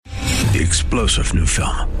The explosive new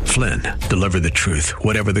film, Flynn, deliver the truth,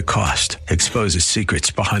 whatever the cost, exposes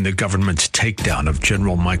secrets behind the government's takedown of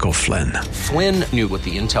General Michael Flynn. Flynn knew what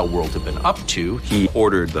the intel world had been up to. He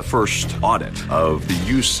ordered the first audit of the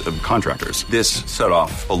use of contractors. This set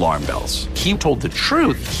off alarm bells. He told the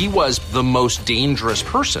truth. He was the most dangerous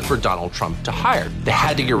person for Donald Trump to hire. They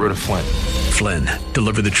had to get rid of Flynn. Flynn,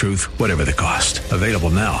 deliver the truth, whatever the cost. Available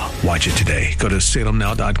now. Watch it today. Go to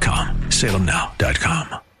salemnow.com.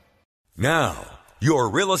 salemnow.com. Now, your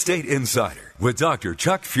Real Estate Insider with Dr.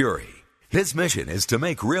 Chuck Fury. His mission is to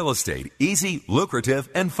make real estate easy, lucrative,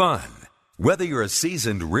 and fun. Whether you're a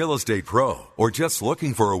seasoned real estate pro or just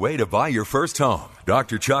looking for a way to buy your first home,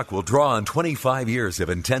 Dr. Chuck will draw on 25 years of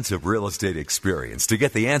intensive real estate experience to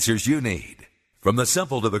get the answers you need. From the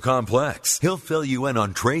simple to the complex, he'll fill you in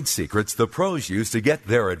on trade secrets the pros use to get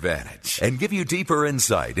their advantage and give you deeper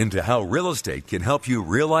insight into how real estate can help you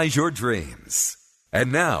realize your dreams.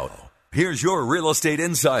 And now, here's your Real Estate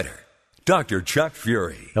Insider, Dr. Chuck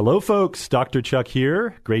Fury. Hello, folks. Dr. Chuck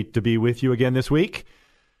here. Great to be with you again this week.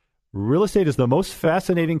 Real estate is the most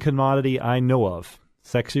fascinating commodity I know of.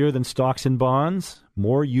 Sexier than stocks and bonds,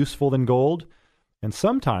 more useful than gold, and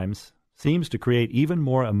sometimes seems to create even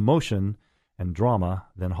more emotion and drama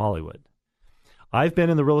than Hollywood. I've been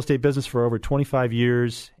in the real estate business for over 25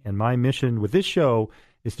 years, and my mission with this show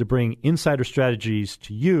is to bring insider strategies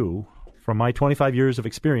to you from my 25 years of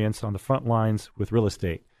experience on the front lines with real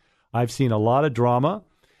estate. I've seen a lot of drama,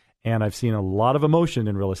 and I've seen a lot of emotion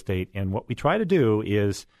in real estate, and what we try to do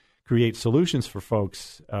is create solutions for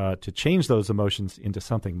folks to change those emotions into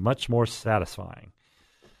something much more satisfying.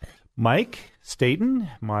 Mike Staten,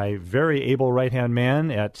 my very able right-hand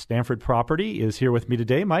man at Stanford Property, is here with me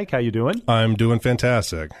today. Mike, how you doing? I'm doing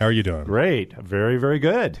fantastic. How are you doing? Great. Very, very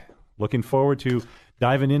good. Looking forward to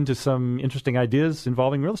diving into some interesting ideas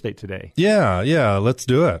involving real estate today. Yeah, let's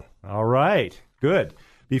do it. All right, good.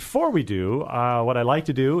 Before we do, what I like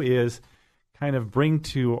to do is kind of bring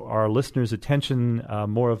to our listeners' attention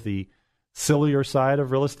more of the sillier side of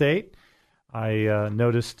real estate. I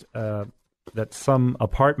noticed that some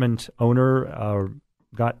apartment owner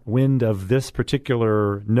got wind of this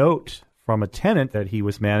particular note from a tenant that he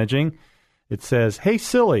was managing. It says, "Hey,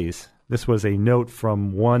 sillies." This was a note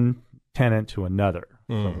from one tenant to another,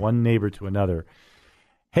 from one neighbor to another.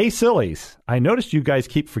 "Hey, sillies, I noticed you guys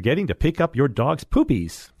keep forgetting to pick up your dog's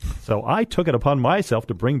poopies, so I took it upon myself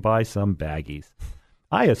to bring by some baggies.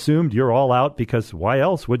 I assumed you're all out because why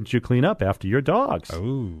else wouldn't you clean up after your dogs?"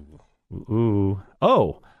 Ooh.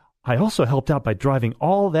 "Oh, I also helped out by driving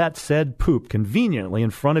all that said poop conveniently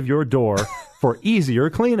in front of your door for easier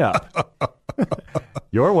cleanup."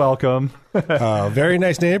 You're welcome. Very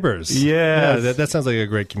nice neighbors. Yes. Yeah, that sounds like a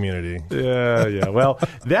great community. Yeah. Well,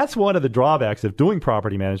 that's one of the drawbacks of doing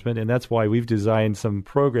property management, and that's why we've designed some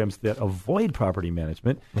programs that avoid property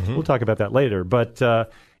management. Mm-hmm. We'll talk about that later. But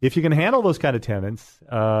if you can handle those kind of tenants,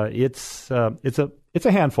 it's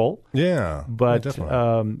a handful. Yeah. But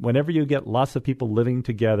whenever you get lots of people living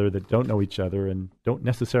together that don't know each other and don't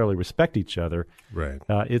necessarily respect each other, right,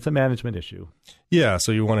 it's a management issue. Yeah,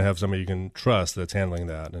 so you want to have somebody you can trust that's handling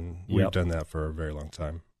that, and we've done that for a very long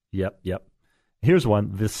time. Yep. Here's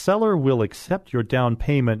one. The seller will accept your down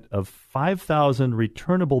payment of 5,000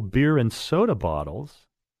 returnable beer and soda bottles,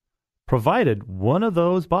 provided one of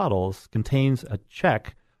those bottles contains a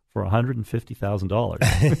check for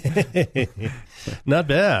 $150,000. Not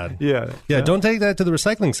bad. Yeah. Don't take that to the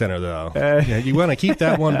recycling center, though. You want to keep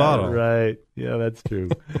that one bottle. Right. Yeah, that's true.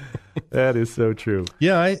 That is so true.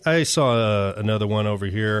 Yeah, I saw another one over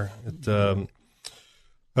here.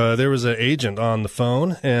 There was an agent on the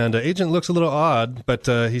phone, and the agent looks a little odd, but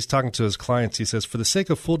he's talking to his clients. He says, "For the sake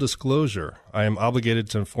of full disclosure, I am obligated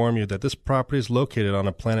to inform you that this property is located on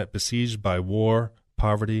a planet besieged by war,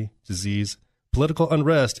 poverty, disease, political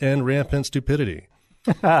unrest, and rampant stupidity."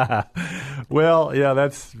 Well, yeah,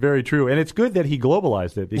 that's very true. And it's good that he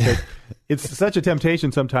globalized it because it's such a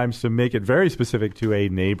temptation sometimes to make it very specific to a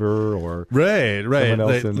neighbor or right. someone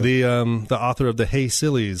else. The author of the Hey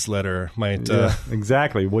Sillies letter might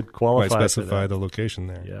exactly would qualify. Might specify the location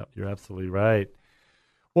there. Yeah, you're absolutely right.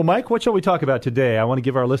 Well, Mike, what shall we talk about today? I want to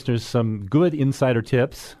give our listeners some good insider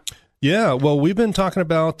tips. Yeah, well, we've been talking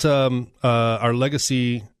about our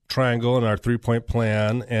legacy triangle and our 3-point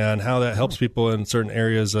plan and how that helps people in certain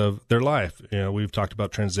areas of their life. We've talked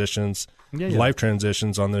about transitions, life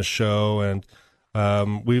transitions on this show, and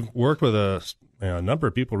we've worked with a number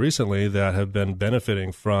of people recently that have been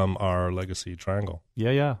benefiting from our legacy triangle.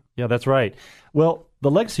 Yeah, that's right. Well,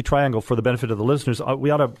 the legacy triangle, for the benefit of the listeners, we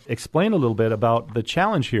ought to explain a little bit about the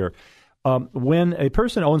challenge here. When a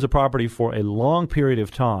person owns a property for a long period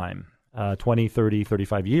of time, 20, 30,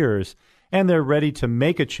 35 years, and they're ready to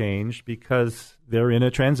make a change because they're in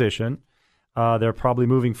a transition. They're probably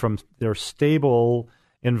moving from their stable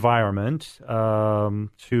environment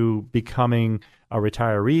to becoming a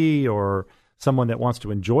retiree or someone that wants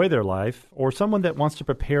to enjoy their life or someone that wants to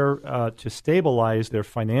prepare to stabilize their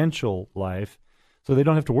financial life so they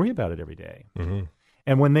don't have to worry about it every day. Mm-hmm.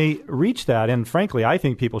 And when they reach that, and frankly, I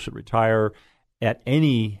think people should retire at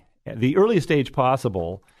the earliest age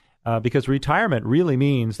possible, because retirement really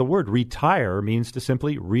means, the word retire means to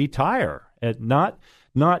simply retire, and not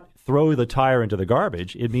throw the tire into the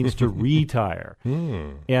garbage. It means to retire.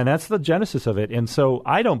 And that's the genesis of it. And so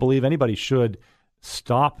I don't believe anybody should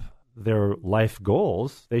stop their life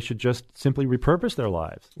goals. They should just simply repurpose their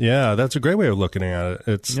lives. Yeah, that's a great way of looking at it.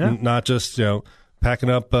 It's not just,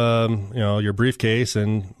 packing up, your briefcase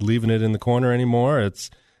and leaving it in the corner anymore.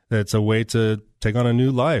 It's a way to take on a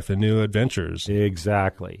new life and new adventures.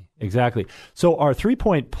 Exactly. So our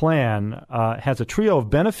 3-point plan has a trio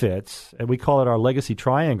of benefits, and we call it our legacy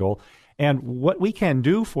triangle. And what we can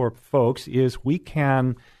do for folks is we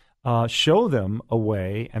can show them a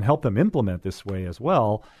way and help them implement this way as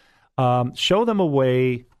well. Show them a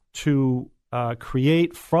way to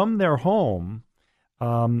create from their home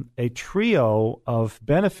a trio of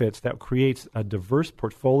benefits that creates a diverse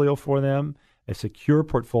portfolio for them, a secure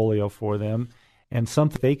portfolio for them, and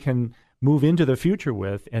something they can move into the future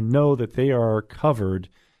with and know that they are covered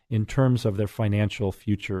in terms of their financial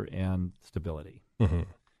future and stability. Mm-hmm.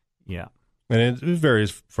 Yeah. And it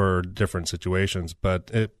varies for different situations, but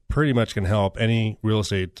it pretty much can help any real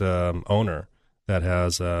estate owner that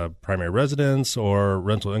has a primary residence or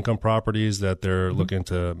rental income properties that they're looking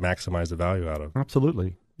to maximize the value out of.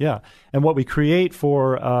 Absolutely. Yeah. And what we create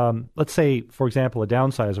for, let's say, for example, a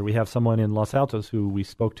downsizer, we have someone in Los Altos who we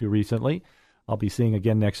spoke to recently. I'll be seeing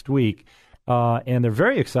again next week. And they're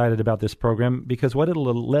very excited about this program because what it'll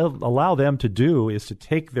allow them to do is to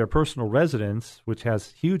take their personal residence, which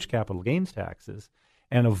has huge capital gains taxes,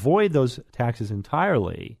 and avoid those taxes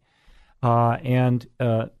entirely. And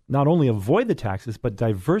not only avoid the taxes, but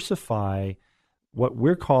diversify what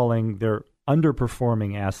we're calling their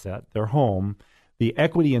underperforming asset, their home. The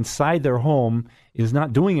equity inside their home is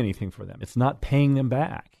not doing anything for them. It's not paying them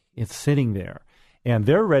back. It's sitting there. And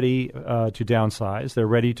they're ready to downsize. They're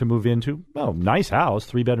ready to move into, nice house,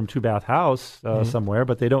 3-bedroom, 2-bath house somewhere,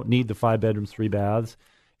 but they don't need the 5 bedrooms, 3 baths,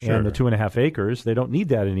 and the 2.5 acres. They don't need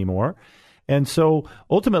that anymore. And so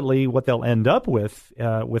ultimately what they'll end up with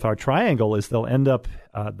our triangle is they'll end up,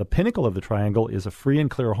 the pinnacle of the triangle is a free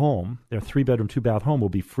and clear home. Their 3-bedroom, 2-bath home will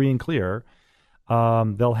be free and clear.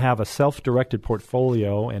 They'll have a self-directed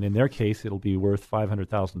portfolio, and in their case, it'll be worth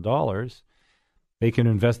 $500,000. They can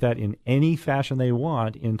invest that in any fashion they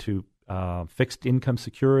want into fixed income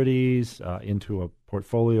securities, into a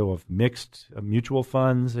portfolio of mixed mutual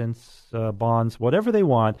funds and bonds, whatever they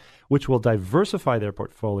want, which will diversify their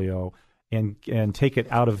portfolio and take it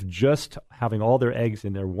out of just having all their eggs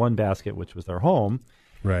in their one basket, which was their home.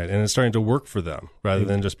 Right, and it's starting to work for them rather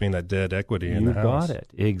than just being that dead equity in the house. You got it,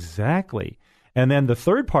 exactly. And then the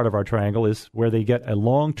third part of our triangle is where they get a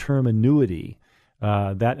long-term annuity.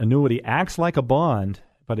 That annuity acts like a bond,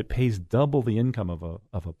 but it pays double the income of a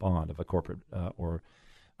bond, of a corporate, or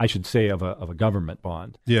I should say of a government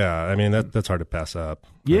bond. Yeah, I mean, that's hard to pass up.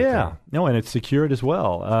 Yeah, no, and it's secured as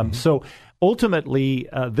well. So ultimately,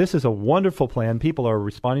 this is a wonderful plan. People are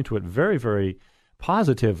responding to it very, very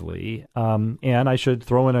positively. And I should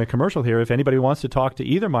throw in a commercial here. If anybody wants to talk to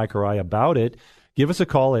either Mike or I about it, give us a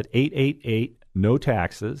call at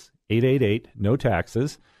 888-NO-TAXES,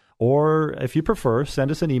 888-NO-TAXES. Or if you prefer,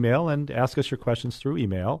 send us an email and ask us your questions through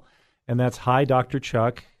email. And that's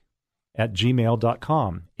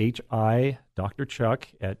hidrchuck@gmail.com,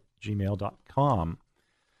 hidrchuck@gmail.com.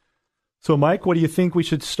 So, Mike, what do you think we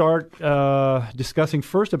should start discussing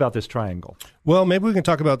first about this triangle? Well, maybe we can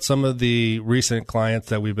talk about some of the recent clients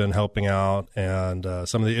that we've been helping out and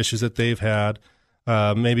some of the issues that they've had.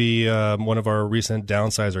 Maybe one of our recent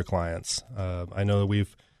downsizer clients. I know that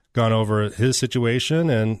we've gone over his situation,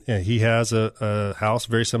 and he has a house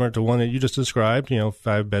very similar to one that you just described,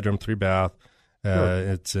 5-bedroom, 3-bath.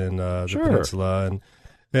 It's in the peninsula.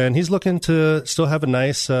 And he's looking to still have a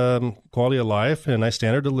nice quality of life and a nice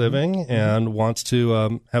standard of living and wants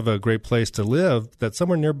to have a great place to live that's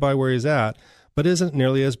somewhere nearby where he's at, but isn't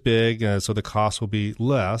nearly as big, so the cost will be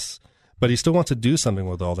less. But he still wants to do something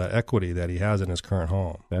with all that equity that he has in his current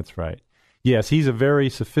home. That's right. Yes, he's a very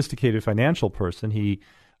sophisticated financial person. He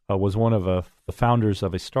was one of the founders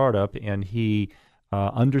of a startup, and he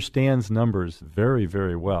understands numbers very,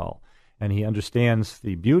 very well. And he understands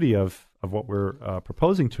the beauty of what we're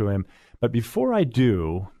proposing to him. But before I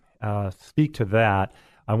do, speak to that,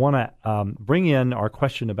 I want to bring in our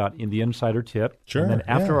question about the insider tip. Sure. And then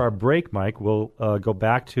after our break, Mike, we'll go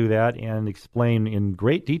back to that and explain in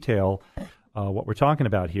great detail what we're talking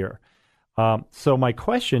about here. So my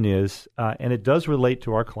question is, and it does relate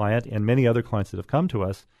to our client and many other clients that have come to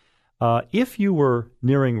us, if you were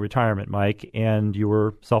nearing retirement, Mike, and you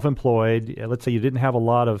were self-employed, let's say you didn't have a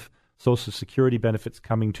lot of Social Security benefits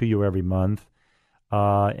coming to you every month,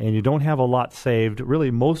 and you don't have a lot saved, really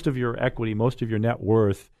most of your equity, most of your net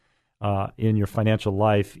worth in your financial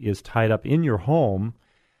life is tied up in your home.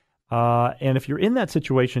 And if you're in that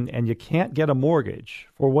situation and you can't get a mortgage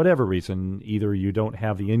for whatever reason, either you don't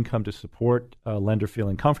have the income to support a lender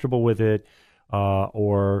feeling comfortable with it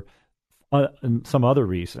or some other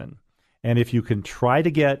reason, and if you can try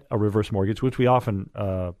to get a reverse mortgage, which we often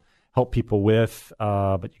help people with,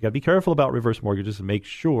 but you got to be careful about reverse mortgages and make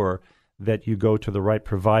sure that you go to the right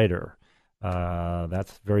provider.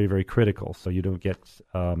 That's very, very critical so you don't get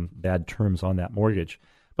bad terms on that mortgage.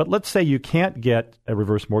 But let's say you can't get a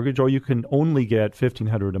reverse mortgage, or you can only get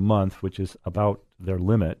 $1,500 a month, which is about their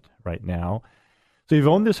limit right now. So you've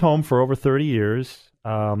owned this home for over 30 years.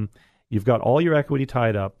 You've got all your equity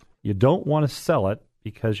tied up. You don't want to sell it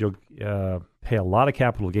because you'll pay a lot of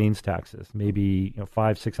capital gains taxes, maybe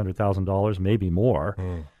 $500,000, $600,000, maybe more.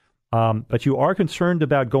 But you are concerned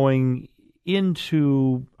about going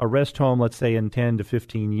into a rest home, let's say in 10 to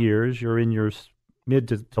 15 years. You're in your mid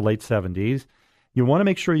to late 70s. You want to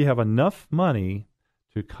make sure you have enough money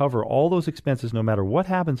to cover all those expenses no matter what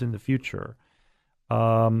happens in the future.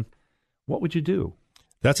 What would you do?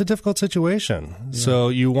 That's a difficult situation. Yeah. So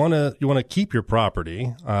you want to keep your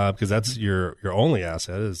property because that's your only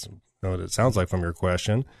asset, is what it sounds like from your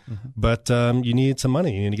question. Mm-hmm. But you need some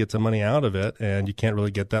money. You need to get some money out of it, and you can't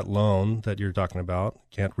really get that loan that you're talking about.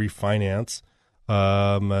 Can't refinance.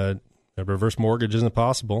 A reverse mortgage isn't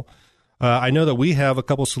possible. I know that we have a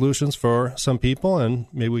couple solutions for some people, and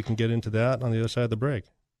maybe we can get into that on the other side of the break.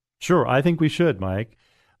 Sure, I think we should, Mike.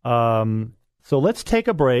 So let's take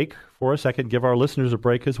a break for a second, give our listeners a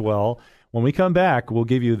break as well. When we come back, we'll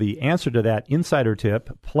give you the answer to that insider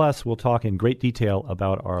tip, plus we'll talk in great detail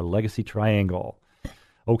about our legacy triangle.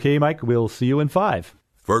 Okay, Mike, we'll see you in 5.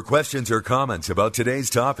 For questions or comments about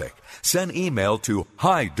today's topic, send email to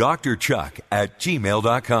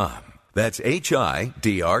hidrchuck@gmail.com. That's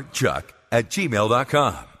HIDR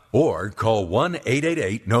Chuck@gmail.com. Or call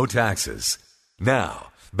 1-888-NO-TAXES. Now,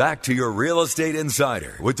 back to your Real Estate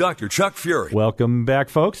Insider with Dr. Chuck Fury. Welcome back,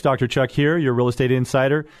 folks. Dr. Chuck here, your Real Estate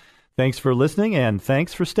Insider. Thanks for listening, and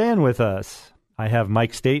thanks for staying with us. I have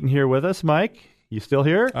Mike Staten here with us. Mike, you still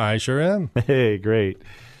here? I sure am. Hey, great.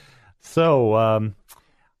 So,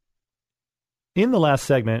 in the last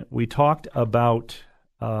segment, we talked about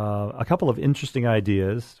a couple of interesting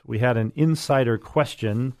ideas. We had an insider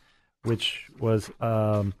question, which was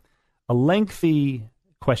a lengthy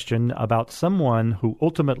question about someone who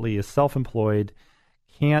ultimately is self-employed,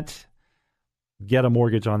 can't get a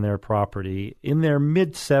mortgage on their property, in their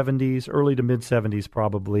mid-70s, early to mid-70s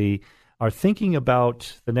probably, are thinking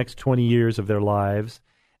about the next 20 years of their lives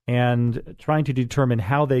and trying to determine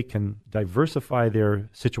how they can diversify their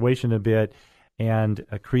situation a bit and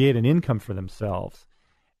create an income for themselves.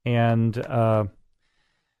 And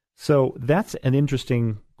so that's an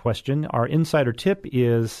interesting question. Our insider tip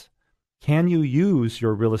is, can you use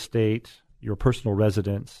your real estate, your personal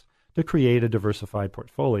residence, to create a diversified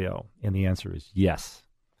portfolio? And the answer is yes.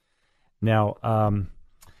 Now,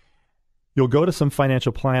 you'll go to some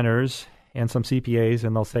financial planners and some CPAs,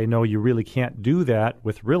 and they'll say, no, you really can't do that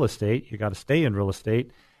with real estate. You got to stay in real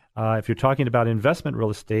estate. If you're talking about investment real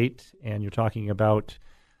estate and you're talking about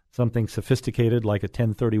something sophisticated like a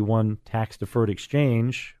 1031 tax-deferred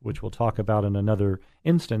exchange, which we'll talk about in another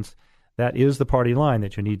instance, that is the party line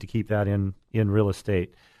that you need to keep that in real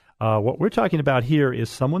estate. What we're talking about here is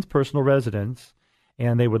someone's personal residence,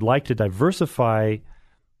 and they would like to diversify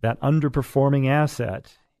that underperforming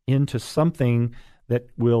asset into something that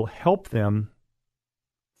will help them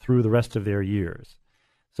through the rest of their years.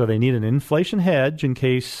 So they need an inflation hedge in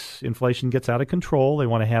case inflation gets out of control. They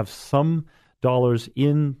want to have some dollars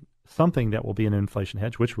in something that will be an inflation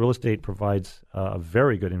hedge, which real estate provides a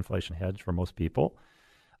very good inflation hedge for most people.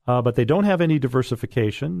 But they don't have any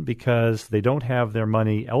diversification because they don't have their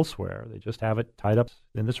money elsewhere. They just have it tied up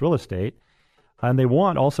in this real estate. And they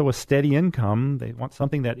want also a steady income. They want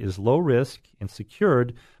something that is low risk and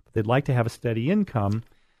secured, but they'd like to have a steady income.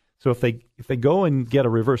 So if they go and get a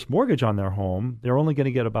reverse mortgage on their home, they're only going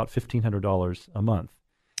to get about $1,500 a month.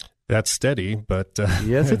 That's steady, but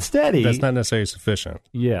yes, it's steady. That's not necessarily sufficient.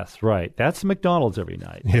 Yes, right. That's McDonald's every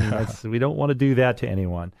night. Yeah. We don't want to do that to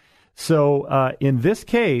anyone. So in this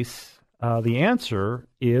case, the answer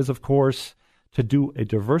is, of course, to do a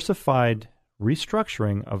diversified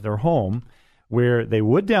restructuring of their home where they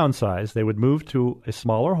would downsize. They would move to a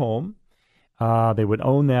smaller home. They would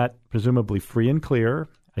own that presumably free and clear.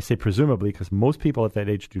 I say presumably because most people at that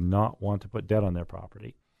age do not want to put debt on their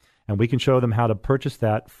property. And we can show them how to purchase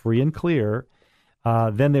that free and clear.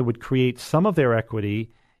 Then they would create some of their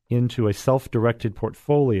equity into a self-directed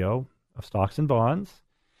portfolio of stocks and bonds.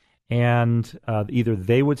 And either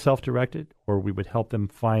they would self-direct it or we would help them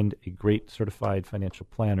find a great certified financial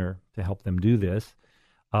planner to help them do this.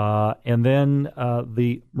 And then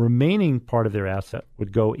the remaining part of their asset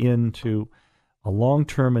would go into a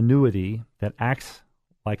long-term annuity that acts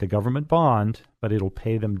like a government bond, but it'll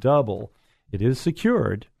pay them double. It is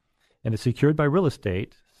secured, and it's secured by real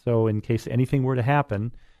estate. So in case anything were to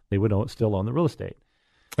happen, they would still own the real estate.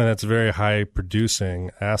 And it's a very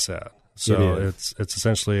high-producing asset. So it's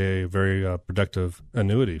essentially a very productive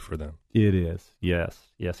annuity for them. It is. Yes,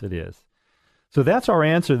 it is. So that's our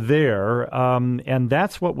answer there. And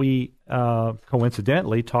that's what we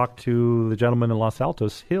coincidentally talked to the gentleman in Los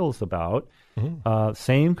Altos Hills about. Mm-hmm.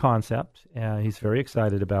 Same concept. He's very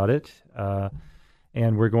excited about it.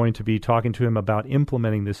 And we're going to be talking to him about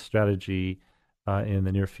implementing this strategy in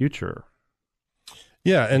the near future.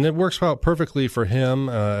 Yeah, and it works out perfectly for him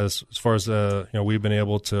as far as we've been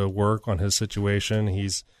able to work on his situation.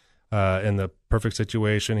 He's in the perfect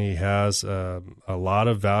situation. He has a lot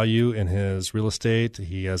of value in his real estate.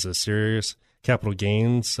 He has a serious capital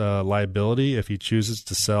gains liability if he chooses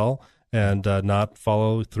to sell and not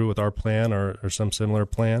follow through with our plan or some similar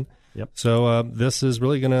plan. Yep. So this is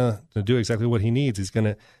really going to do exactly what he needs. He's going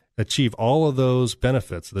to achieve all of those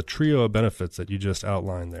benefits, the trio of benefits that you just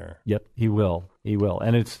outlined there. Yep, he will. He will.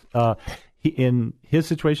 And it's in his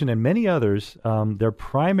situation and many others, their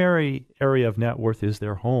primary area of net worth is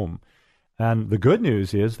their home. And the good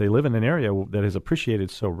news is they live in an area that has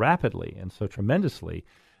appreciated so rapidly and so tremendously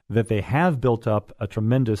that they have built up a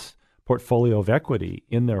tremendous portfolio of equity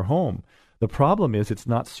in their home. The problem is it's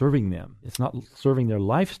not serving them. It's not serving their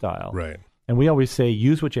lifestyle. Right. And we always say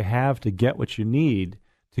use what you have to get what you need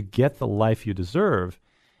to get the life you deserve.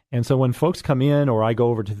 And so when folks come in or I go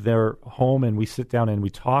over to their home and we sit down and we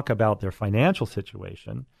talk about their financial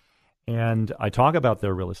situation and I talk about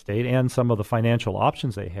their real estate and some of the financial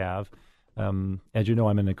options they have, as you know,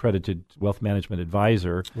 I'm an accredited wealth management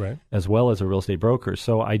advisor as well as a real estate broker.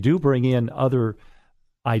 So I do bring in other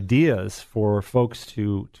ideas for folks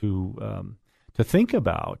to think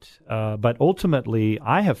about. But ultimately,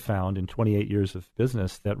 I have found in 28 years of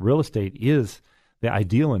business that real estate is the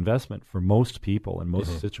ideal investment for most people in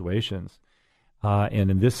most situations.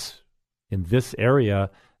 And in this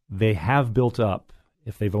area, they have built up,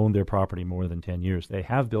 if they've owned their property more than 10 years, they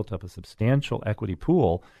have built up a substantial equity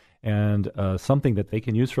pool and something that they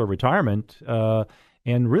can use for retirement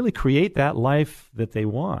and really create that life that they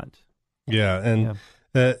want. Yeah, and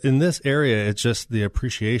in this area, it's just the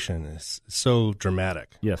appreciation is so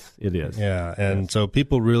dramatic. Yes, it is. Yeah, and so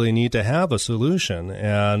people really need to have a solution,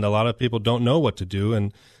 and a lot of people don't know what to do.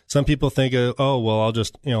 And some people think, oh, well, I'll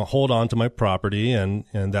just hold on to my property, and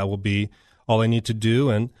that will be all I need to do.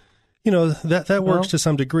 And that works to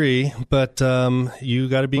some degree, but you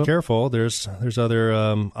got to be careful. There's other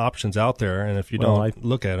options out there, and if you don't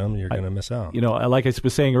look at them, you're going to miss out. Like I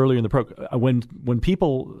was saying earlier in the program, when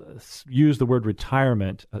people use the word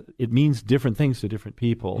retirement, it means different things to different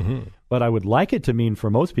people. Mm-hmm. But I would like it to mean for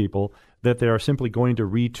most people that they are simply going to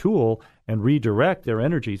retool and redirect their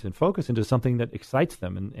energies and focus into something that excites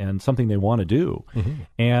them and something they want to do. Mm-hmm.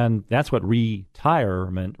 And that's what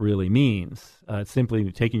retirement really means. It's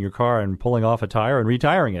simply taking your car and pulling off a tire and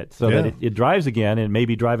retiring it so that it drives again and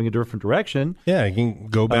maybe driving a different direction. Yeah, you can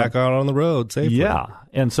go back out on the road safely. Yeah,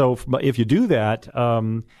 and so if you do that,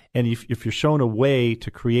 and if you're shown a way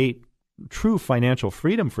to create true financial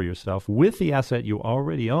freedom for yourself with the asset you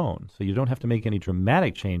already own, so you don't have to make any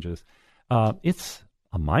dramatic changes, it's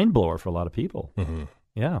a mind blower for a lot of people. Mm-hmm.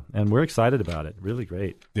 Yeah, and we're excited about it. Really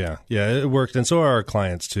great. Yeah, it worked, and so are our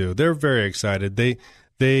clients too. They're very excited.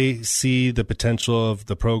 They see the potential of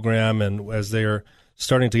the program, and as they're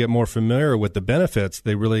starting to get more familiar with the benefits,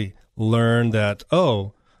 they really learn that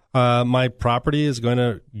my property is going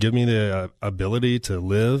to give me the ability to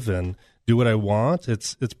live and do what I want.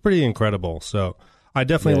 It's pretty incredible. So I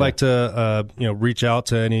definitely like to reach out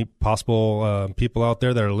to any possible people out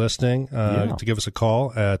there that are listening to give us a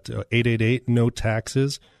call at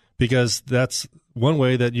 888-NO-TAXES, because that's one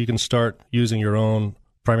way that you can start using your own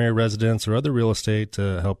primary residence or other real estate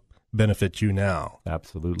to help benefit you now.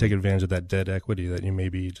 Absolutely. Take advantage of that debt equity that you may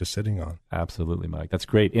be just sitting on. Absolutely, Mike. That's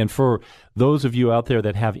great. And for those of you out there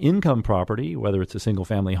that have income property, whether it's a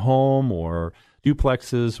single-family home or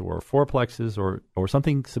duplexes or fourplexes or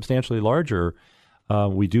something substantially larger,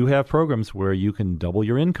 we do have programs where you can double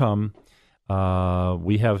your income. I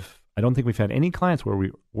don't think we've had any clients where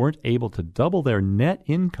we weren't able to double their net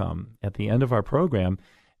income at the end of our program.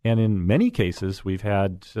 And in many cases, we've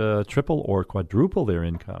had triple or quadruple their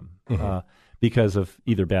income because of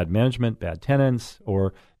either bad management, bad tenants,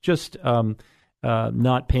 or just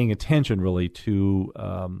not paying attention really to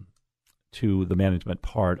the management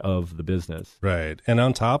part of the business. Right. And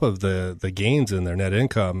on top of the gains in their net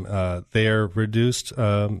income, they are reduced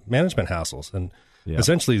management hassles and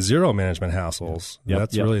essentially zero management hassles.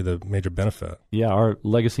 That's really the major benefit. Yeah, our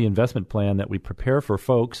legacy investment plan that we prepare for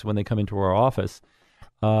folks when they come into our office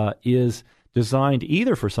is designed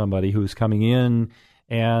either for somebody who's coming in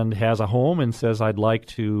and has a home and says, I'd like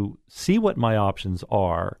to see what my options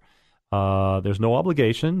are. There's no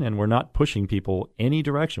obligation, and we're not pushing people any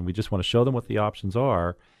direction. We just want to show them what the options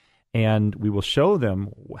are, and we will show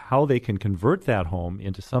them how they can convert that home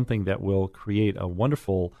into something that will create a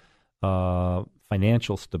wonderful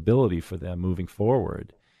financial stability for them moving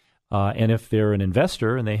forward. And if they're an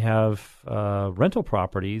investor and they have rental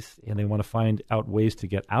properties and they want to find out ways to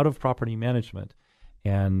get out of property management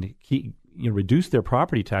and reduce their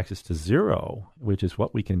property taxes to zero, which is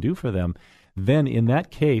what we can do for them, then in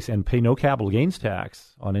that case, and pay no capital gains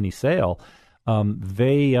tax on any sale,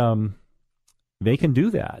 they can do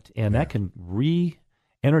that, and that can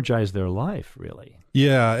re-energize their life, really.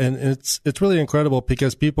 Yeah, and it's really incredible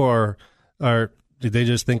because people are they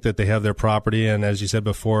just think that they have their property, and as you said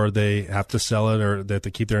before, they have to sell it or that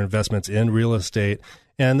they keep their investments in real estate,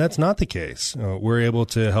 and that's not the case. We're able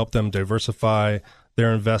to help them diversify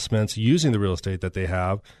their investments using the real estate that they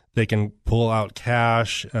have. They can pull out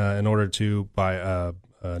cash in order to buy a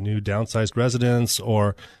new downsized residence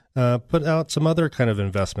or put out some other kind of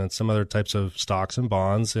investments, some other types of stocks and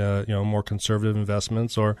bonds, more conservative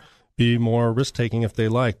investments, or be more risk-taking if they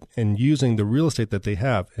like, and using the real estate that they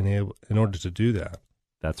have in order to do that.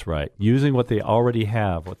 That's right. Using what they already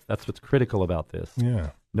have. That's what's critical about this.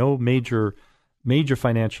 Yeah. No major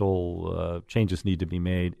financial changes need to be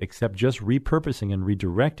made, except just repurposing and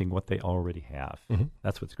redirecting what they already have. Mm-hmm.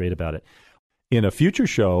 That's what's great about it. In a future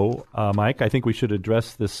show, Mike, I think we should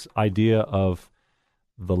address this idea of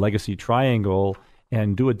the legacy triangle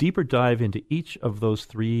and do a deeper dive into each of those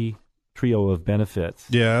three trio of benefits.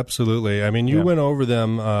 Yeah, absolutely. I mean, you went over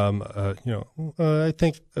them, I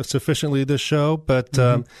think sufficiently this show, but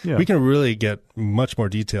we can really get much more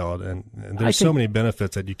detailed, and there's so many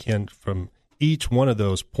benefits that you can from each one of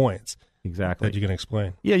those points. Exactly. That you can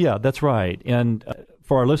explain. Yeah, that's right. And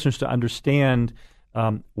for our listeners to understand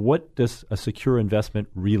what does a secure investment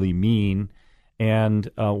really mean,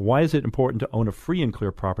 and why is it important to own a free and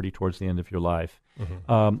clear property towards the end of your life?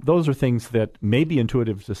 Mm-hmm. Those are things that may be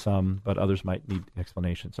intuitive to some, but others might need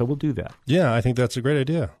explanation. So we'll do that. Yeah, I think that's a great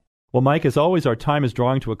idea. Well, Mike, as always, our time is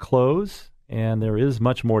drawing to a close, and there is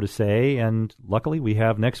much more to say. And luckily, we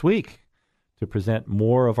have next week to present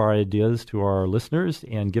more of our ideas to our listeners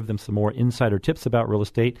and give them some more insider tips about real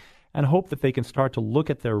estate, and hope that they can start to look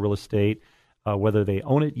at their real estate, whether they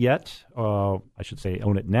own it yet, I should say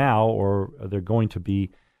own it now, or they're going to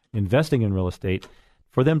be investing in real estate,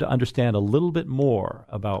 for them to understand a little bit more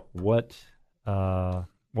about what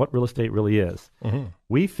real estate really is. Mm-hmm.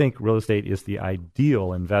 We think real estate is the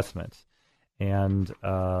ideal investment. And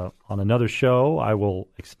on another show, I will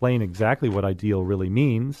explain exactly what ideal really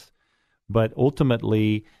means. But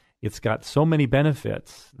ultimately, it's got so many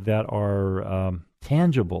benefits that are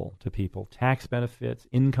tangible to people: tax benefits,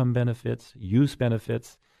 income benefits, use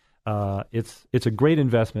benefits. It's a great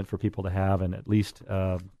investment for people to have, and at least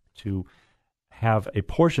to have a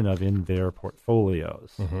portion of in their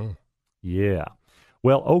portfolios. Mm-hmm. Yeah.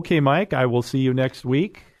 Well, okay, Mike, I will see you next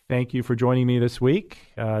week. Thank you for joining me this week.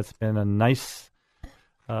 It's been a nice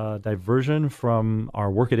diversion from our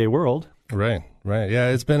workaday world. Right. Yeah,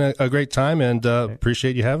 it's been a great time, and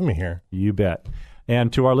appreciate you having me here. You bet.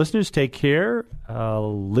 And to our listeners, take care,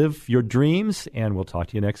 live your dreams, and we'll talk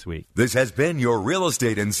to you next week. This has been your Real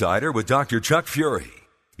Estate Insider with Dr. Chuck Fury.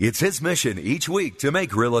 It's his mission each week to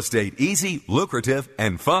make real estate easy, lucrative,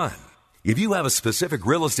 and fun. If you have a specific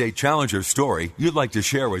real estate challenge or story you'd like to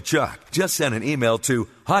share with Chuck, just send an email to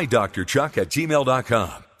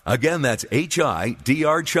hidrchuck@gmail.com. Again, that's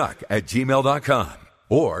hidrchuck@gmail.com.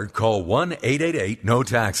 Or call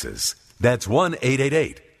 1-888-NO-TAXES. That's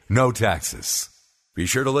 1-888-NO-TAXES. Be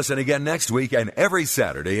sure to listen again next week and every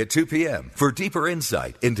Saturday at 2 p.m. for deeper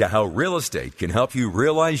insight into how real estate can help you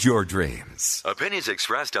realize your dreams. Opinions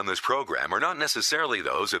expressed on this program are not necessarily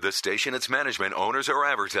those of this station, its management, owners, or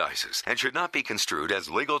advertisers, and should not be construed as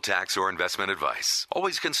legal, tax, or investment advice.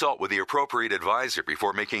 Always consult with the appropriate advisor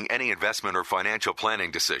before making any investment or financial planning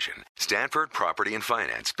decision. Stanford Property and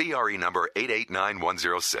Finance, BRE number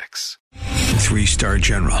 889106. 3-star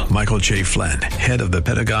General Michael J. Flynn, head of the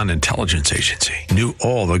Pentagon Intelligence Agency, knew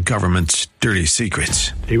all the government's dirty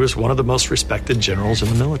secrets. He was one of the most respected generals in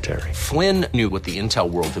the military. Flynn knew what the intel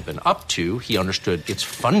world had been up to. He understood its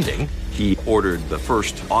funding. He ordered the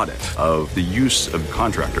first audit of the use of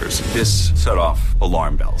contractors. This set off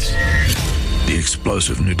alarm bells. The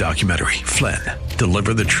explosive new documentary, Flynn,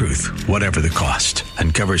 Deliver the Truth, Whatever the Cost,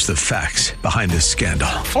 uncovers the facts behind this scandal.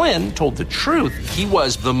 Flynn told the truth. He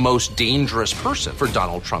was the most dangerous person for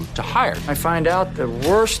Donald Trump to hire. I find out the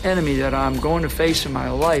worst enemy that I'm going to face in my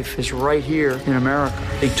life is right here in America.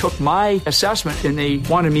 They took my assessment and they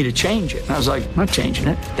wanted me to change it. And I was like, I'm not changing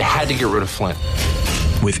it. They had to get rid of Flynn.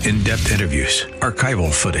 With in-depth interviews,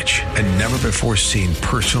 archival footage, and never-before-seen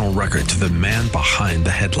personal records of the man behind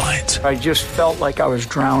the headlines. I just felt like I was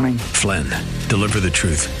drowning. Flynn, Deliver the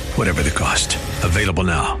Truth, Whatever the Cost. Available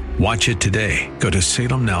now. Watch it today. Go to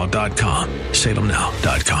salemnow.com.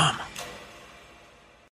 salemnow.com.